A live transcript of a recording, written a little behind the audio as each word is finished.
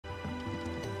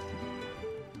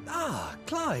Ah,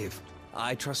 Clive.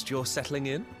 I trust you're settling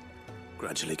in?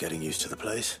 Gradually getting used to the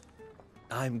place.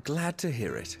 I'm glad to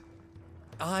hear it.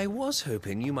 I was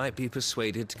hoping you might be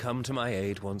persuaded to come to my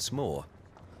aid once more.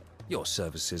 Your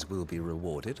services will be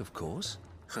rewarded, of course.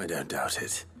 I don't doubt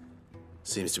it.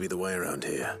 Seems to be the way around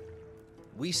here.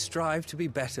 We strive to be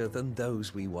better than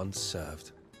those we once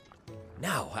served.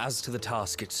 Now, as to the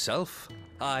task itself,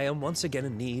 I am once again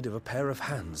in need of a pair of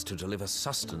hands to deliver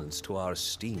sustenance to our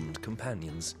esteemed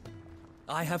companions.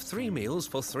 I have 3 meals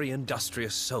for 3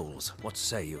 industrious souls. What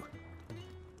say you?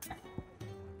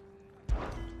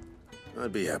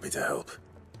 I'd be happy to help.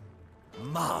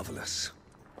 Marvelous.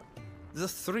 The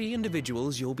 3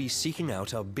 individuals you'll be seeking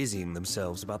out are busying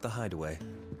themselves about the hideaway.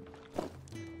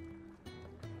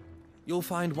 You'll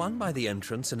find one by the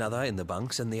entrance, another in the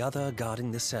bunks, and the other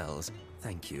guarding the cells.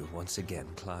 Thank you once again,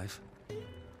 Clive.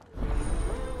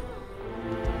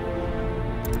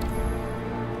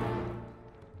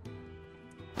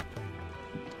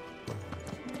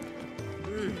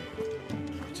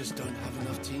 We just don't have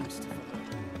enough teams to follow.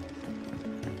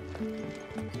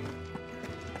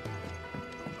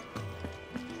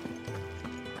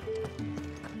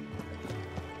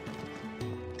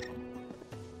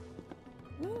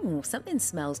 Something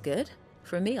smells good.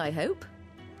 For me, I hope.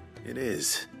 It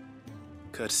is.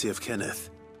 Courtesy of Kenneth.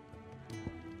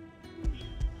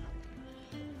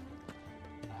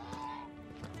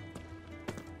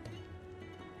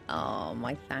 Oh,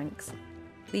 my thanks.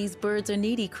 These birds are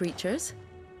needy creatures.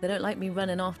 They don't like me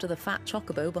running off to the fat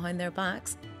chocobo behind their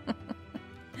backs.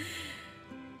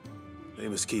 They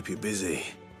must keep you busy.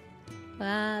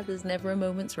 There's never a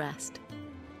moment's rest.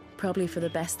 Probably for the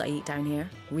best I eat down here,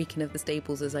 reeking of the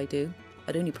staples as I do.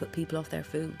 I'd only put people off their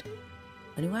food.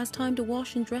 And who has time to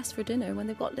wash and dress for dinner when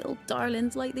they've got little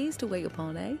darlings like these to wait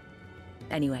upon, eh?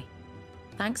 Anyway,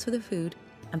 thanks for the food,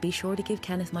 and be sure to give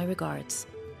Kenneth my regards.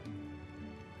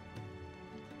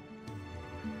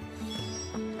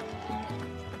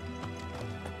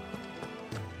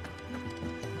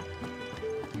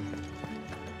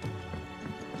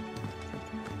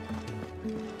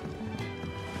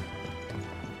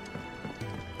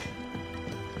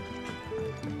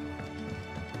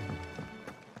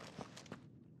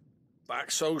 Back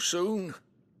so soon?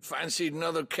 Fancied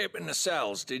another kip in the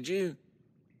cells, did you?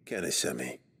 Kenneth sent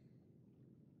me.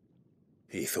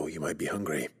 He thought you might be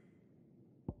hungry.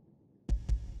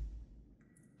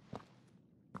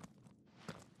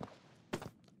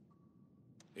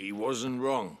 He wasn't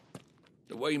wrong.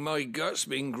 The way my gut's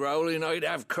been growling, I'd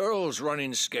have curls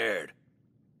running scared.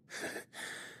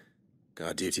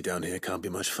 Guard duty down here can't be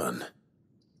much fun.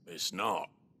 It's not.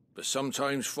 But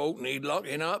sometimes folk need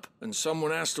locking up, and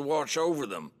someone has to watch over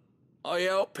them. I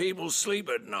help people sleep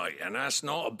at night, and that's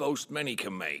not a boast many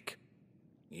can make.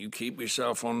 You keep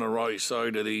yourself on the right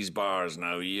side of these bars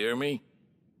now, you hear me?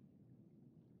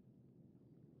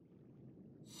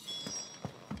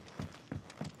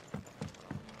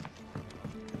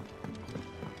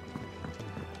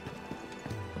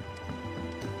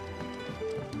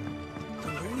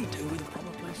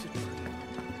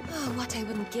 Oh, what I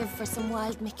wouldn't give for some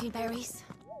wild mickleberries.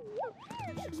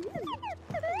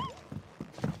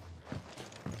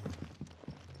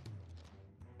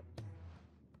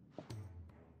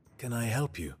 Can I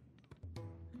help you?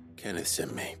 Kenneth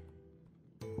sent me.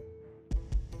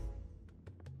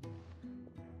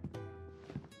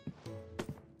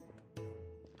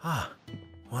 Ah,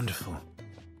 wonderful.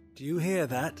 Do you hear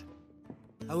that?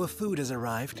 Our food has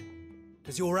arrived.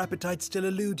 Does your appetite still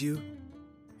elude you?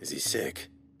 Is he sick?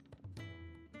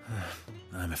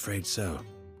 I'm afraid so.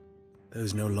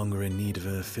 Those no longer in need of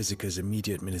a physicker's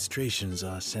immediate ministrations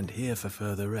are sent here for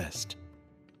further rest.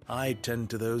 I tend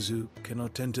to those who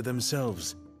cannot tend to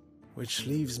themselves, which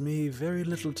leaves me very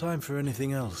little time for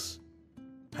anything else.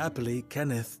 Happily,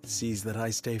 Kenneth sees that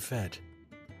I stay fed.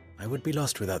 I would be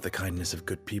lost without the kindness of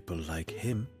good people like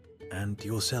him and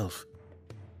yourself.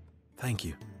 Thank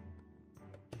you.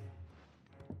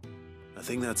 I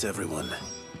think that's everyone.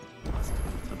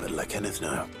 I better let Kenneth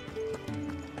know.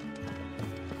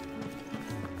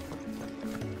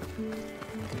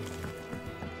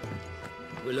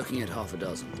 We're looking at half a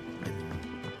dozen, maybe.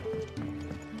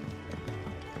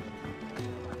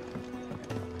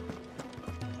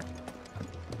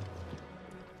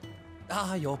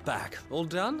 Ah, you're back. All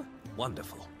done?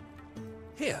 Wonderful.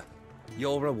 Here,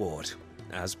 your reward,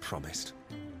 as promised.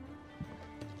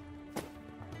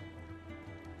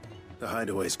 The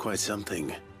hideaway's quite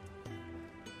something.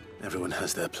 Everyone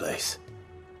has their place.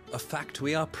 A fact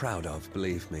we are proud of,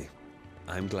 believe me.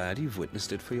 I'm glad you've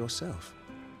witnessed it for yourself.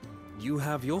 You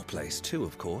have your place too,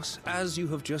 of course, as you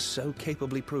have just so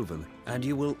capably proven, and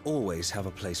you will always have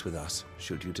a place with us,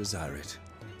 should you desire it.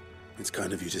 It's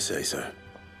kind of you to say so.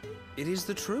 It is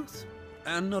the truth,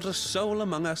 and not a soul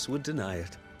among us would deny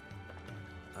it.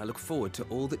 I look forward to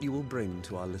all that you will bring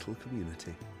to our little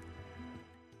community.